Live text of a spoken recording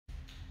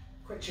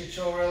Quick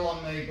tutorial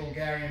on the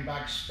Bulgarian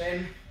bag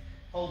spin.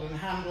 Holding the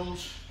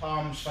handles,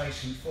 palms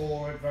facing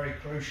forward, very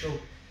crucial.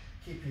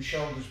 Keeping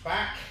shoulders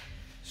back.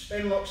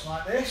 Spin looks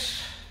like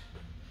this.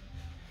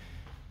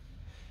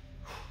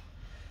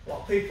 A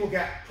lot of people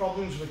get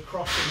problems with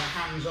crossing the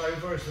hands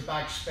over as the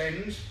bag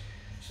spins.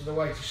 So the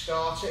way to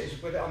start it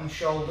is with it on the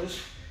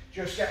shoulders.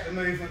 Just get the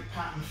movement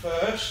pattern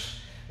first.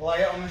 Lay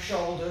it on the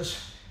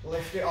shoulders,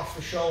 lift it off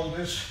the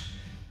shoulders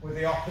with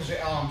the opposite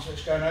arm. So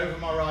it's going over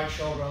my right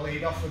shoulder. I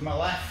lead off with my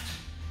left.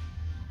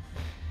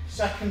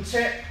 Second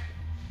tip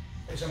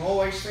is I'm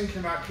always thinking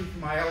about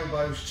keeping my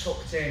elbows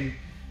tucked in.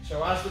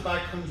 So as the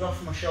bag comes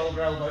off my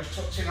shoulder, elbows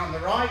tucked in on the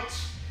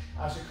right.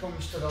 As it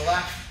comes to the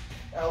left,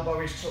 elbow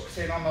is tucked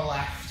in on the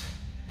left.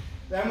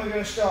 Then we're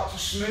going to start to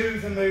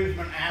smooth the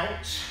movement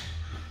out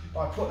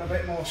by putting a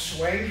bit more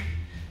swing.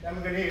 Then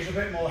we're going to use a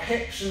bit more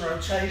hips and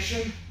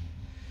rotation.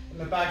 And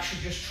the bag should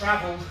just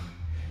travel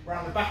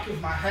around the back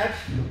of my head.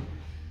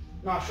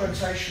 Nice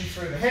rotation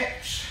through the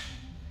hips.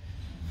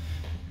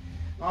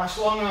 Nice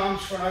long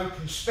arms for an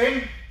open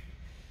spin.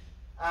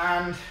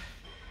 And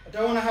I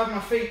don't want to have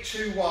my feet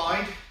too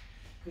wide,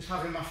 because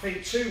having my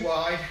feet too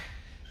wide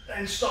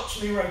then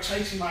stops me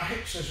rotating my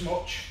hips as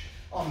much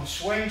on the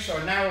swing. So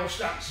a narrow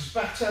stance is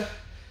better,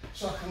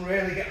 so I can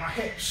really get my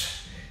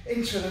hips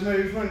into the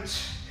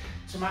movement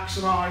to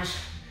maximise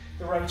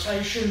the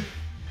rotation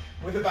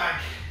with the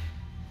bag.